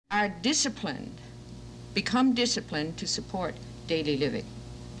are disciplined, become disciplined to support daily living.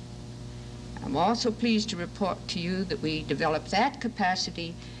 I'm also pleased to report to you that we developed that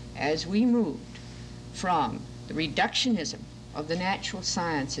capacity as we moved from the reductionism of the natural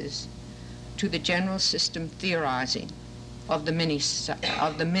sciences to the general system theorizing of the many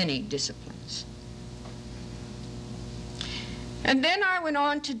disciplines. And then I went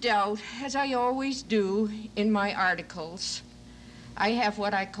on to doubt, as I always do in my articles. I have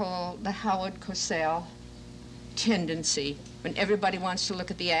what I call the Howard Cosell tendency. When everybody wants to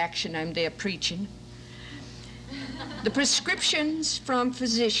look at the action, I'm there preaching. The prescriptions from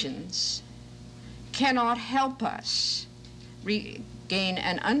physicians cannot help us gain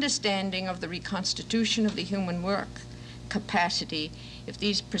an understanding of the reconstitution of the human work capacity if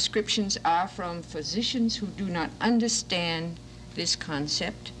these prescriptions are from physicians who do not understand this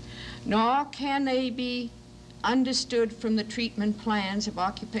concept, nor can they be understood from the treatment plans of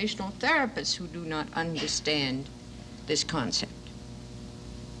occupational therapists who do not understand this concept.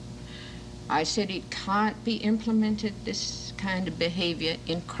 I said it can't be implemented, this kind of behavior,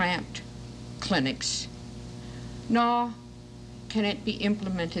 in cramped clinics, nor can it be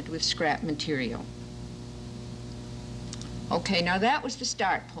implemented with scrap material. Okay, now that was the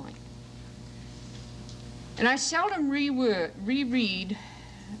start point. And I seldom reread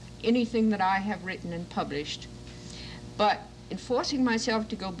anything that I have written and published, but in forcing myself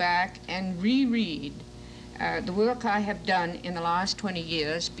to go back and reread the work I have done in the last 20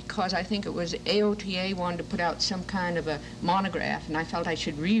 years, because I think it was AOTA wanted to put out some kind of a monograph, and I felt I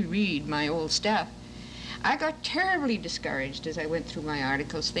should reread my old stuff. I got terribly discouraged as I went through my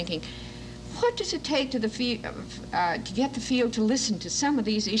articles, thinking, what does it take to get the field to listen to some of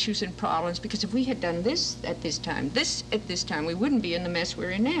these issues and problems? Because if we had done this at this time, we wouldn't be in the mess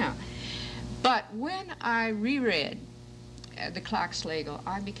we're in now. But when I reread the Clark-Slagle,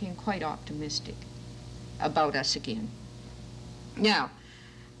 I became quite optimistic about us again. Now,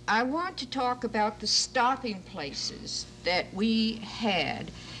 I want to talk about the stopping places that we had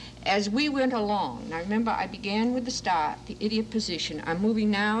as we went along. Now remember, I began with the start, the idiot position. I'm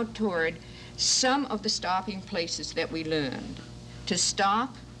moving now toward some of the stopping places that we learned. To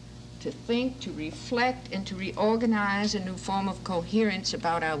stop, to think, to reflect, and to reorganize a new form of coherence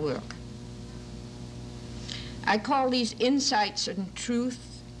about our work. I call these insights on truth,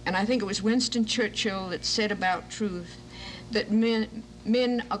 and I think it was Winston Churchill that said about truth that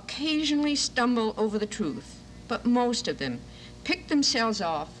men occasionally stumble over the truth, but most of them pick themselves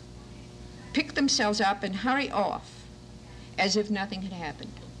up and hurry off as if nothing had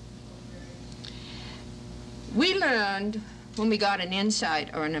happened. We learned when we got an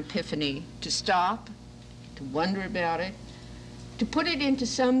insight or an epiphany to stop, to wonder about it, to put it into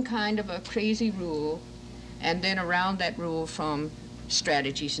some kind of a crazy rule, and then around that rule from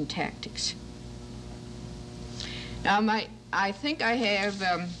strategies and tactics. Now, I think I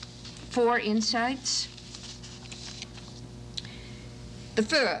have 4 insights. The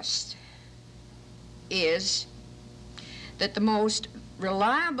first is that the most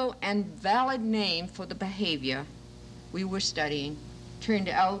reliable and valid name for the behavior we were studying turned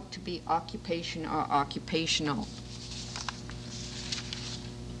out to be occupation or occupational.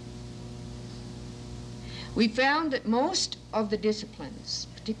 We found that most of the disciplines,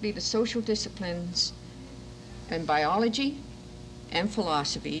 particularly the social disciplines and biology and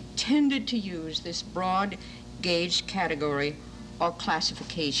philosophy, tended to use this broad gauge category or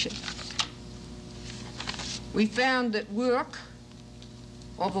classification. We found that work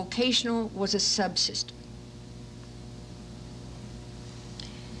or vocational was a subsystem,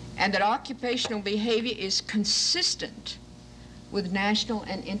 and that occupational behavior is consistent with national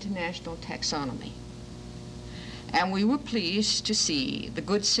and international taxonomy. And we were pleased to see the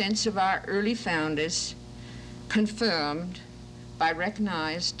good sense of our early founders confirmed by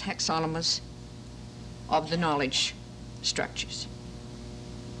recognized taxonomers of the knowledge structures.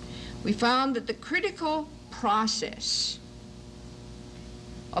 We found that the critical process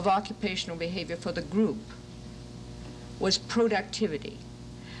of occupational behavior for the group was productivity.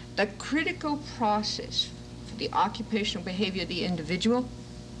 The critical process for the occupational behavior of the individual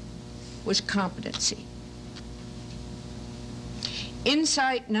was competency.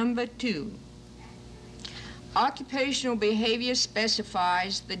 Insight number 2. Occupational behavior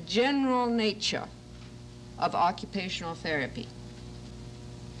specifies the general nature of occupational therapy.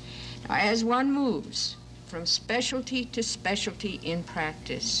 Now, as one moves from specialty to specialty in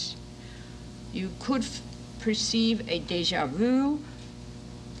practice, you could perceive a déjà vu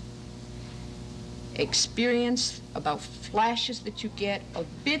experience about flashes that you get of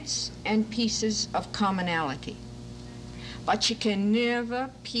bits and pieces of commonality. but you can never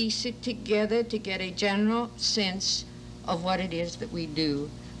piece it together to get a general sense of what it is that we do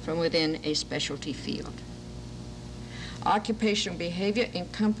from within a specialty field. Occupational behavior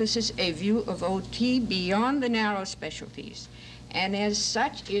encompasses a view of OT beyond the narrow specialties, and as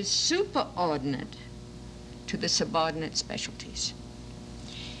such is superordinate to the subordinate specialties.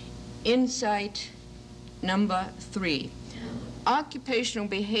 Insight number 3. Occupational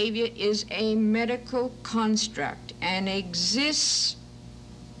behavior is a medical construct and exists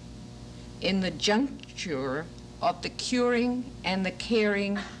in the juncture of the curing and the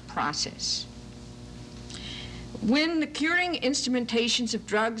caring process. When the curing instrumentations of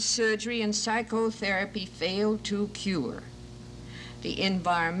drugs, surgery, and psychotherapy fail to cure, the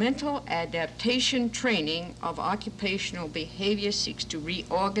environmental adaptation training of occupational behavior seeks to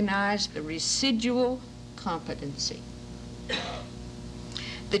reorganize the residual competency.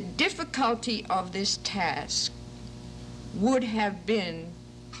 The difficulty of this task would have been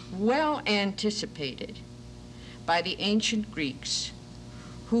well anticipated by the ancient Greeks,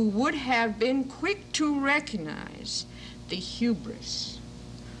 who would have been quick to recognize the hubris,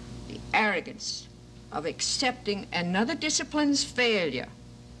 the arrogance of accepting another discipline's failure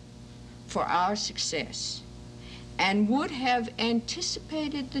for our success, and would have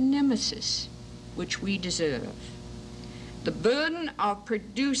anticipated the nemesis which we deserve, the burden of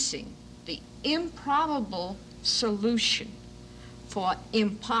producing the improbable solution for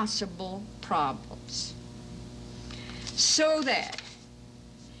impossible problems. So that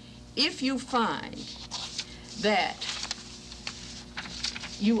if you find that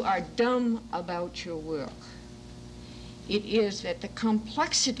you are dumb about your work, it is that the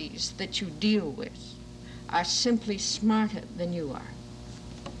complexities that you deal with are simply smarter than you are.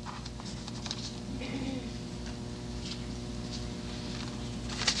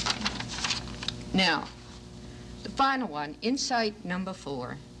 Now, the final one, insight number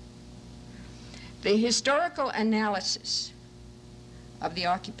 4. The historical analysis of the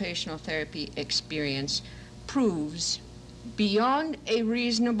occupational therapy experience proves beyond a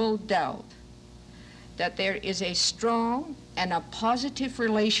reasonable doubt that there is a strong and a positive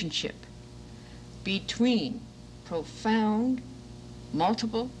relationship between profound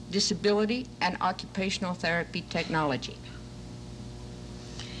multiple disability and occupational therapy technology.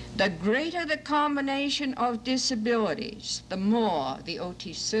 The greater the combination of disabilities, the more the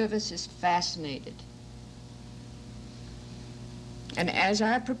OT service is fascinated. And as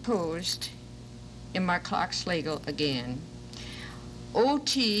I proposed in my Clark-Slagle again,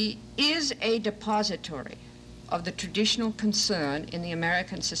 OT is a depository of the traditional concern in the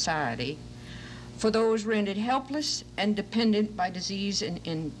American society for those rendered helpless and dependent by disease and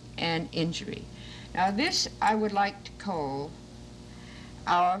injury. Now this I would like to call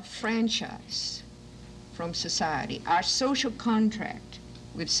our franchise from society, our social contract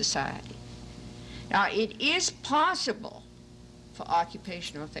with society. Now it is possible for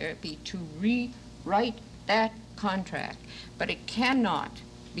occupational therapy to rewrite that contract, but it cannot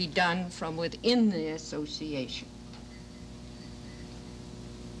be done from within the association.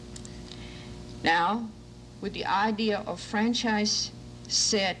 Now, with the idea of franchise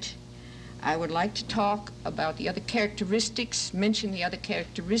set, I would like to talk about the other characteristics, mention the other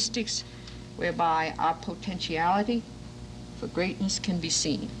characteristics whereby our potentiality for greatness can be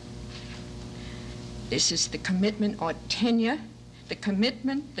seen. This is the commitment or tenure, the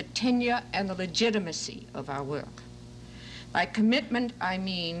commitment, the tenure, and the legitimacy of our work. By commitment, I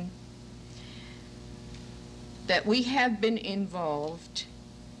mean that we have been involved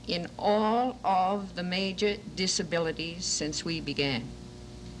in all of the major disabilities since we began.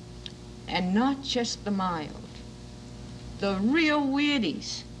 And not just the mild, the real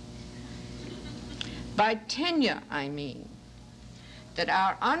weirdies. By tenure, I mean that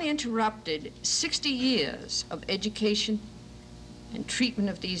our uninterrupted 60 years of education and treatment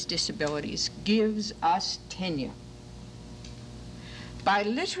of these disabilities gives us tenure. By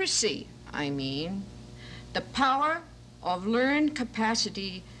literacy, I mean the power of learned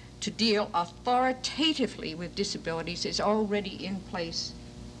capacity to deal authoritatively with disabilities is already in place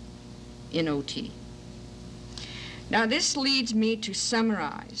in OT. Now this leads me to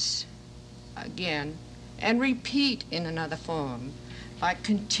summarize again and repeat in another form by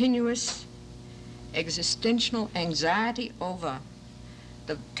continuous existential anxiety over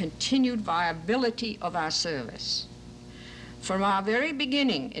the continued viability of our service. From our very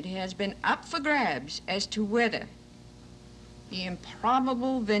beginning, it has been up for grabs as to whether the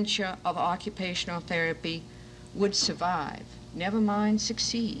improbable venture of occupational therapy would survive, never mind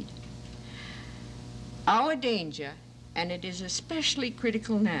succeed. Our danger, and it is especially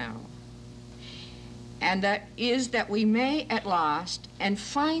critical now, and that is that we may at last and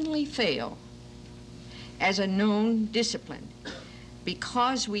finally fail as a known discipline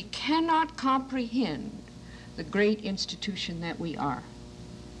because we cannot comprehend the great institution that we are.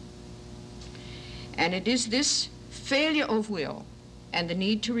 And it is this failure of will and the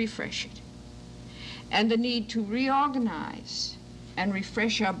need to refresh it and the need to reorganize and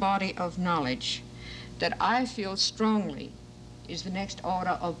refresh our body of knowledge that I feel strongly is the next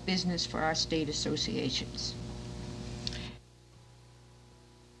order of business for our state associations.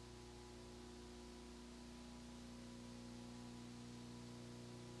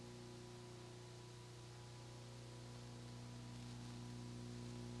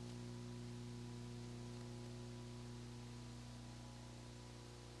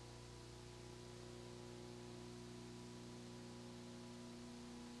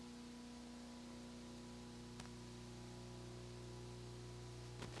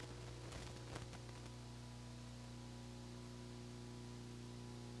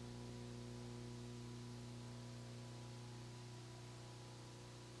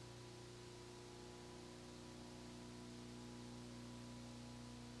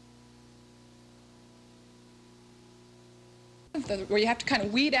 Where you have to kind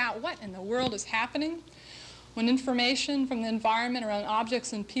of weed out what in the world is happening when information from the environment around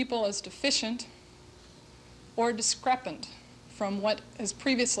objects and people is deficient or discrepant from what has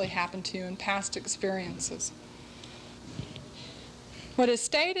previously happened to you in past experiences. What is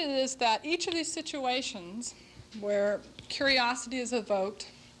stated is that each of these situations where curiosity is evoked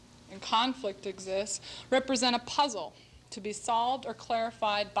and conflict exists represent a puzzle to be solved or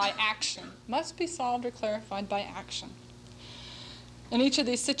clarified by action. Must be solved or clarified by action. In each of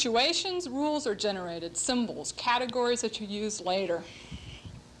these situations, rules are generated, symbols, categories that you use later.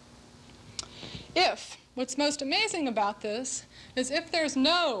 What's most amazing about this is if there's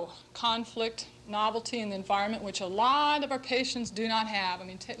no conflict, novelty in the environment, which a lot of our patients do not have. I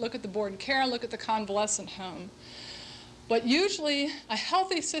mean, look at the board and care, look at the convalescent home. But usually, a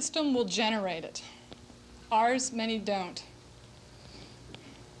healthy system will generate it. Ours, many don't.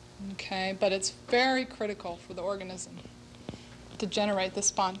 Okay, but it's very critical for the organism to generate the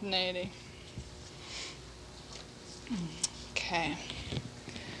spontaneity. Okay.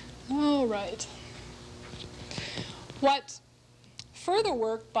 All right. What further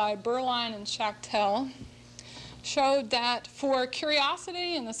work by Berline and Schachtel showed that for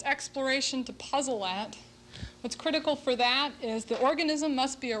curiosity and this exploration to puzzle at, what's critical for that is the organism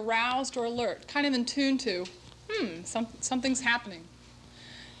must be aroused or alert, kind of in tune to, something's happening.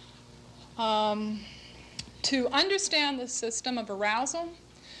 To understand the system of arousal,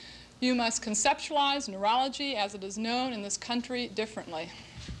 you must conceptualize neurology as it is known in this country differently.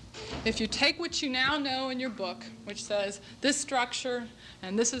 If you take what you now know in your book, which says this structure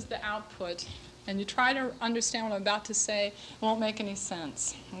and this is the output, and you try to understand what I'm about to say, it won't make any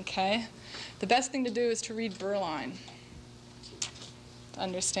sense, okay? The best thing to do is to read Berline to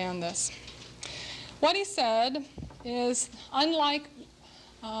understand this. What he said is, unlike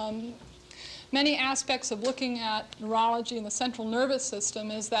many aspects of looking at neurology and the central nervous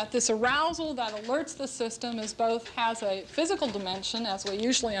system, is that this arousal that alerts the system has a physical dimension, as we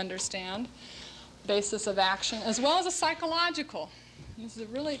usually understand, basis of action, as well as a psychological. This is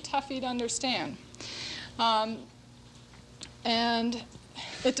really toughy to understand. And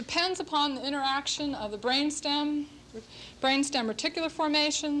it depends upon the interaction of the brainstem reticular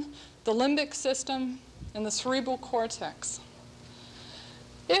formation, the limbic system, and the cerebral cortex.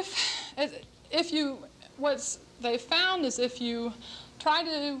 What they found is if you try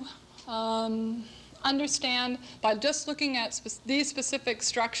to understand by just looking at these specific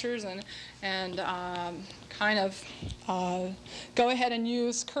structures and kind of go ahead and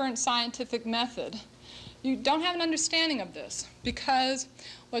use current scientific method, you don't have an understanding of this, because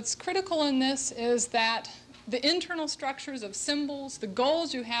what's critical in this is that the internal structures of symbols, the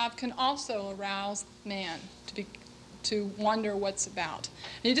goals you have, can also arouse man to wonder what's about.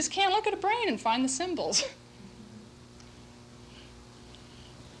 And you just can't look at a brain and find the symbols.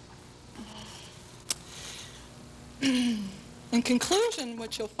 In conclusion,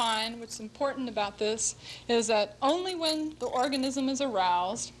 what you'll find, what's important about this, is that only when the organism is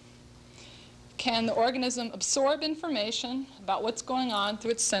aroused can the organism absorb information about what's going on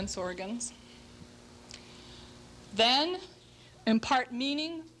through its sense organs, then impart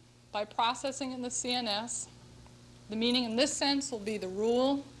meaning by processing in the CNS. The meaning in this sense will be the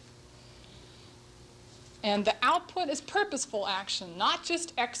rule. And the output is purposeful action, not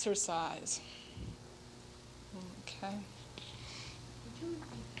just exercise. Okay.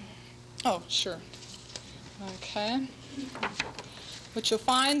 Oh, sure. Okay. what you'll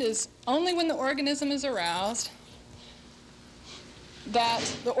find is only when the organism is aroused that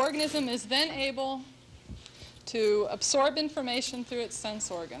the organism is then able to absorb information through its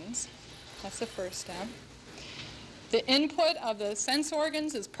sense organs. That's the first step. The input of the sense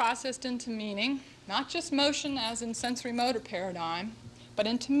organs is processed into meaning, not just motion as in sensory motor paradigm, but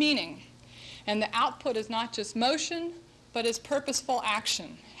into meaning. And the output is not just motion, but is purposeful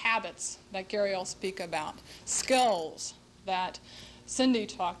action, habits that Gary will speak about, skills that Cindy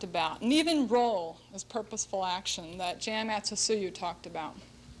talked about, and even role is purposeful action that Jan Matsusuyu talked about.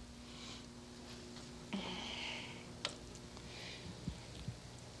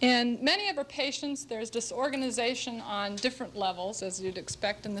 In many of our patients, there's disorganization on different levels, as you'd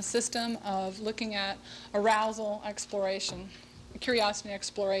expect in the system of looking at arousal exploration, curiosity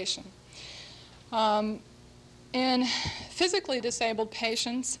exploration. In physically disabled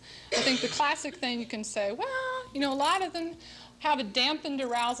patients, I think the classic thing you can say, well, you know, a lot of them have a dampened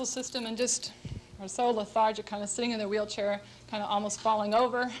arousal system and just are so lethargic, kind of sitting in their wheelchair, kind of almost falling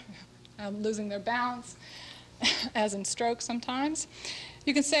over, losing their balance, as in stroke sometimes.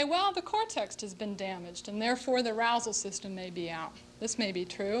 You can say, well, the cortex has been damaged, and therefore the arousal system may be out. This may be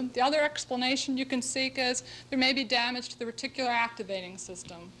true. The other explanation you can seek is there may be damage to the reticular activating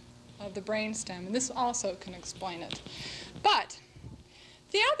system of the brainstem, and this also can explain it. But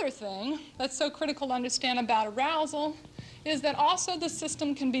the other thing that's so critical to understand about arousal is that also the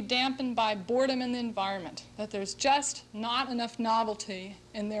system can be dampened by boredom in the environment, that there's just not enough novelty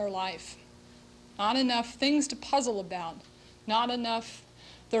in their life, not enough things to puzzle about, not enough.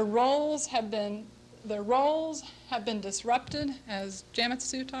 Their roles have been disrupted, as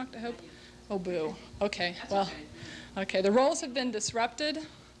Jamatsu talked, I hope. Oh, boo. Okay, well, okay. The roles have been disrupted,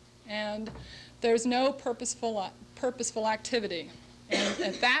 and there's no purposeful activity,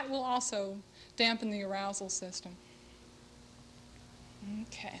 and that will also dampen the arousal system.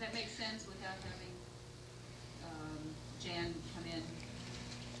 Okay. Does that make sense without having Jan come in?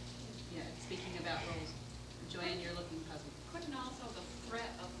 Yeah, speaking about roles. Joanne, you're looking puzzled. Couldn't also the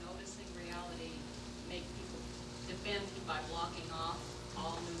threat of noticing reality make people defend by blocking off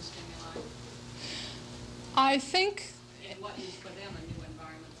all new stimuli? I think... And what is for them a new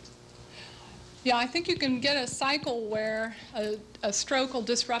environment? Yeah, I think you can get a cycle where a stroke will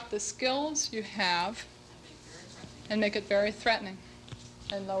disrupt the skills you have and make it very threatening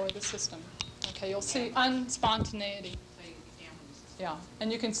and lower the system. Okay, you'll see unspontaneity. Yeah,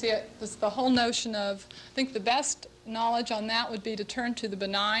 and you can see it, this, the whole notion of, I think the best knowledge on that would be to turn to the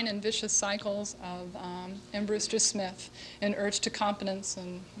benign and vicious cycles of M. Brewster Smith in Urge to Competence,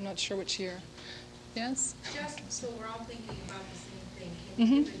 and I'm not sure which year. Yes? Just so we're all thinking about the same thing, can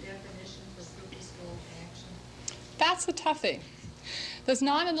you give a definition for purposeful action? That's a toughie. There's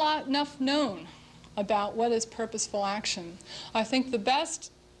not enough known about what is purposeful action. I think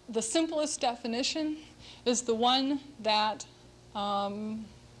the simplest definition is the one that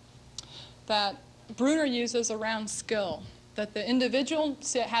that Bruner uses around skill, that the individual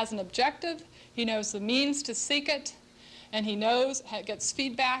has an objective, he knows the means to seek it, and he knows, gets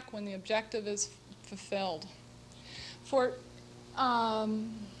feedback when the objective is fulfilled. Probably,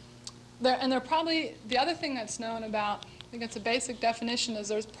 the other thing that's known about, I think it's a basic definition, is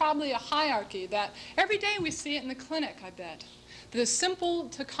there's probably a hierarchy that every day we see it in the clinic, I bet. There's simple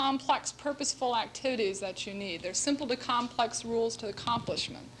to complex purposeful activities that you need. There's simple to complex rules to accomplish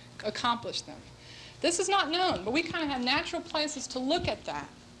them. This is not known, but we kind of have natural places to look at that,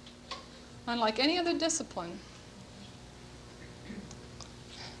 unlike any other discipline.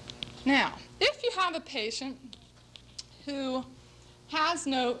 Now, if you have a patient who has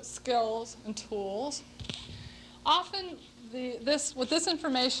no skills and tools, often what this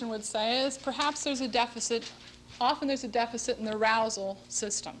information would say is perhaps there's a deficit. Often there's a deficit in the arousal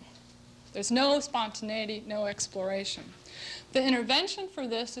system. There's no spontaneity, no exploration. The intervention for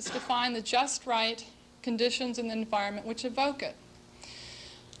this is to find the just right conditions in the environment which evoke it.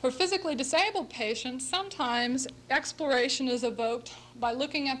 For physically disabled patients, sometimes exploration is evoked by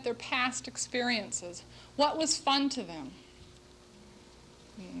looking at their past experiences. What was fun to them?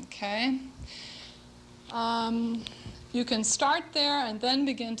 Okay. You can start there and then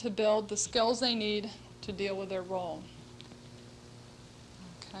begin to build the skills they need to deal with their role.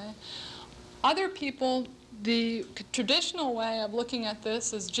 Okay. Other people, the traditional way of looking at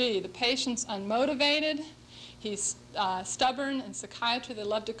this is, gee, the patient's unmotivated, he's stubborn, in psychiatry they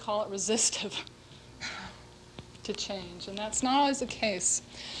love to call it resistive to change, and that's not always the case.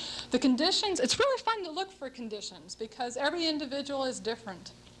 The conditions, it's really fun to look for conditions because every individual is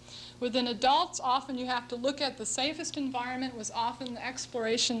different. Within adults, often you have to look at the safest environment was often the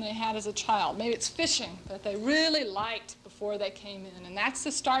exploration they had as a child. Maybe it's fishing that they really liked before they came in, and that's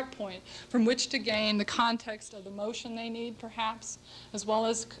the start point from which to gain the context of the motion they need, perhaps, as well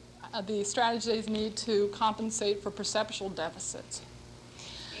as the strategies they need to compensate for perceptual deficits.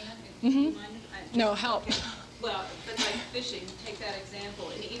 And, do you mind if I- No, help. Okay. Well, but like fishing, take that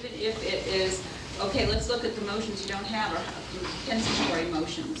example, and even if it is, okay, let's look at the motions you don't have, or compensatory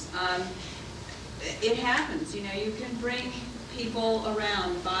motions. It happens, you know, you can bring people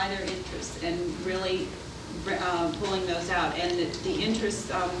around by their interests and really pulling those out, and the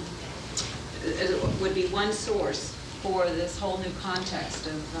interests would be one source for this whole new context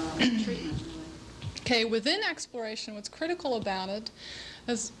of treatment. Okay, within exploration, what's critical about it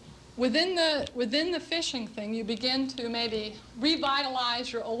is within the fishing thing, you begin to maybe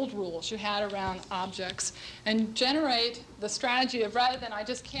revitalize your old rules you had around objects and generate the strategy of, rather than I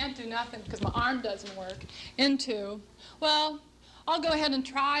just can't do nothing because my arm doesn't work, into, well, I'll go ahead and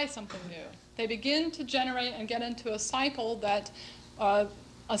try something new. They begin to generate and get into a cycle that, a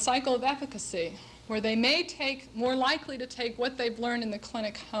cycle of efficacy, where they may take, more likely to take what they've learned in the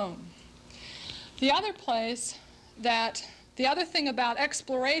clinic home. The other place that, the other thing about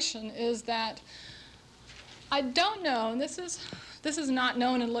exploration is that I don't know, and this is not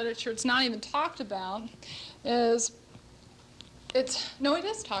known in literature, it's not even talked about, is no, it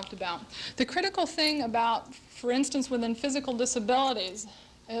is talked about. The critical thing about, for instance, within physical disabilities,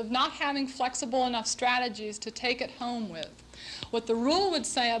 of not having flexible enough strategies to take it home with. What the rule would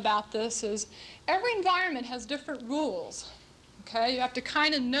say about this is every environment has different rules. Okay? You have to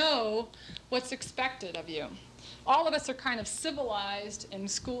kind of know what's expected of you. All of us are kind of civilized in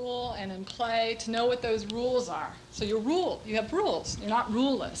school and in play to know what those rules are. So you have rules. You're not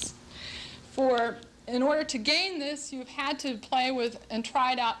ruleless. In order to gain this, you've had to play with and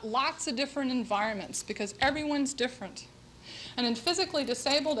tried out lots of different environments because everyone's different. And in physically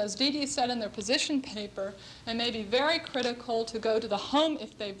disabled, as Dee Dee said in their position paper, it may be very critical to go to the home.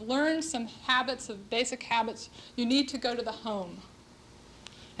 If they've learned some habits, of basic habits, you need to go to the home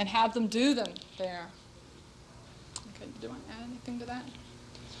and have them do them there. Okay, do you want to add anything to that?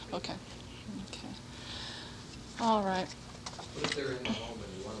 Okay. Okay. All right. What if they're in the home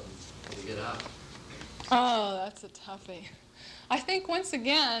and you want them to get out? Oh, that's a toughie. I think once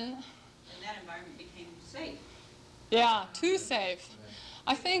again, And that environment became safe. yeah, too safe.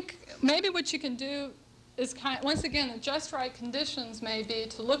 I think maybe what you can do is once again, the just right conditions may be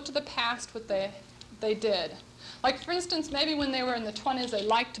to look to the past what they did. Like for instance, maybe when they were in the 20s, they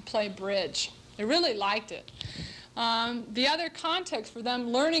liked to play bridge. They really liked it. The other context for them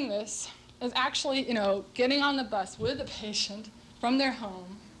learning this is actually, you know, getting on the bus with the patient from their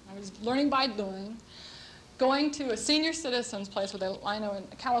home. I was learning by doing. Going to a senior citizen's place, where I know in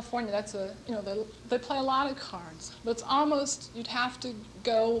California, that's they play a lot of cards. But it's almost, you'd have to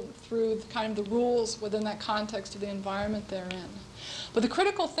go through kind of the rules within that context of the environment they're in. But the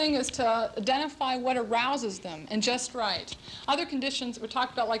critical thing is to identify what arouses them, and just right. Other conditions we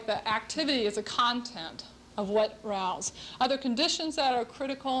talked about, like the activity is a content of what rouse. Other conditions that are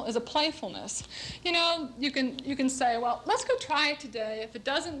critical is a playfulness. You know, you can say, well, let's go try it today. If it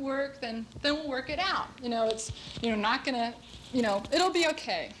doesn't work, then we'll work it out. You know, it's not gonna, it'll be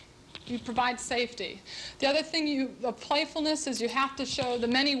okay. You provide safety. The other thing of playfulness is you have to show the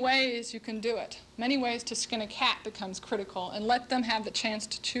many ways you can do it. Many ways to skin a cat becomes critical, and let them have the chance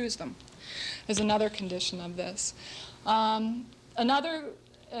to choose them is another condition of this.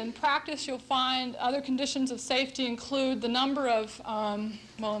 In practice, you'll find other conditions of safety include the number of,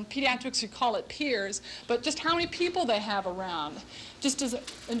 well, in pediatrics you call it peers, but just how many people they have around. Just is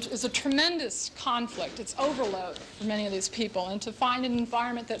a tremendous conflict. It's overload for many of these people. And to find an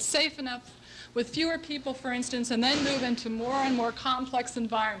environment that's safe enough with fewer people, for instance, and then move into more and more complex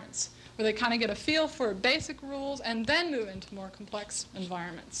environments where they kind of get a feel for basic rules and then move into more complex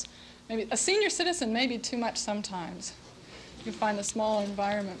environments. Maybe a senior citizen may be too much sometimes. You can find a smaller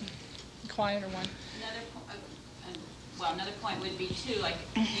environment, a quieter one. Another point would be too, like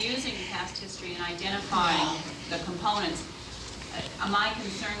using past history and identifying the components. My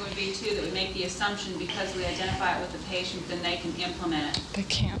concern would be too that we make the assumption because we identify it with the patient, then they can implement it. They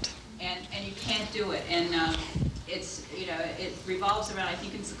can't. And you can't do it. And it's it revolves around, I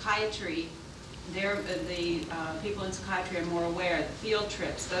think in psychiatry, the people in psychiatry are more aware. The field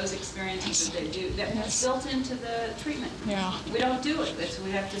trips, those experiences that they do, that's built into the treatment. Yeah. We don't do it.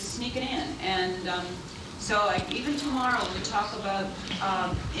 We have to sneak it in. And so like even tomorrow when we talk about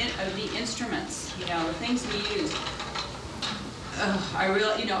the instruments, the things we use, I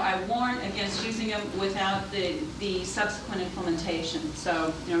really, I warn against using them without the subsequent implementation.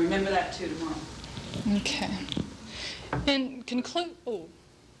 So, remember that too tomorrow. Okay. And conclude,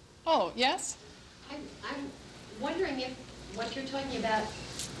 yes? I'm wondering if what you're talking about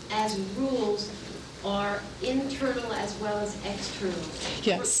as rules are internal as well as external.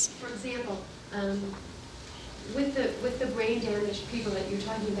 Yes. For example, with the brain damaged people that you're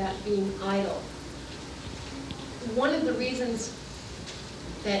talking about being idle, one of the reasons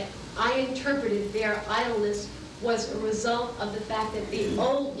that I interpreted their idleness was a result of the fact that the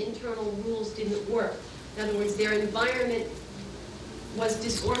old internal rules didn't work. In other words, their environment was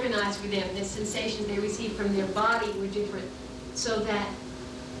disorganized for them. The sensations they received from their body were different. So that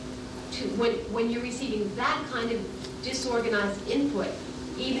when you're receiving that kind of disorganized input,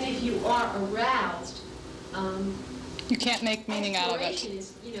 even if you are aroused, You can't make meaning out of it. exploration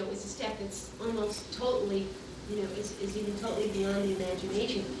is, is a step that's almost totally, is even totally beyond the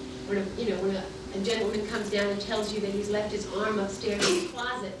imagination. When a gentleman comes down and tells you that he's left his arm upstairs in the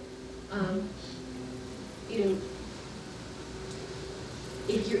closet,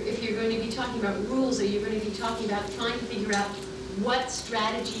 if you're going to be talking about rules, or you're going to be talking about trying to figure out what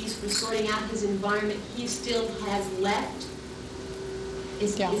strategies for sorting out his environment he still has left,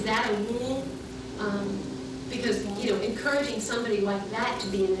 is that a rule? Because, encouraging somebody like that to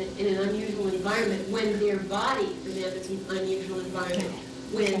be in an unusual environment when their body for them is an unusual environment,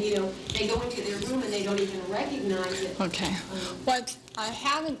 when, they go into their room and they don't even recognize it. Okay. What I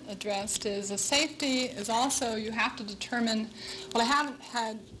haven't addressed is the safety is also, you have to determine,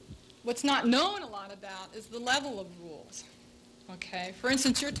 what's not known a lot about is the level of rules. Okay. For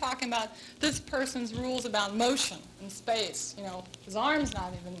instance, you're talking about this person's rules about motion and space. His arm's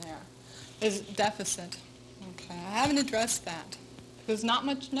not even there. Is deficit. Okay. I haven't addressed that. There's not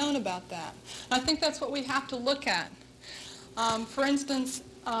much known about that. And I think that's what we have to look at. For instance,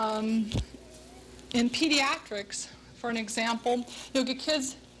 in pediatrics, for an example, you'll get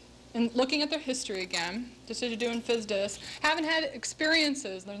kids, looking at their history again, just as you do in phys dis, haven't had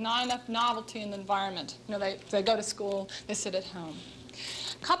experiences. There's not enough novelty in the environment. They go to school, they sit at home.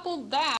 Couple that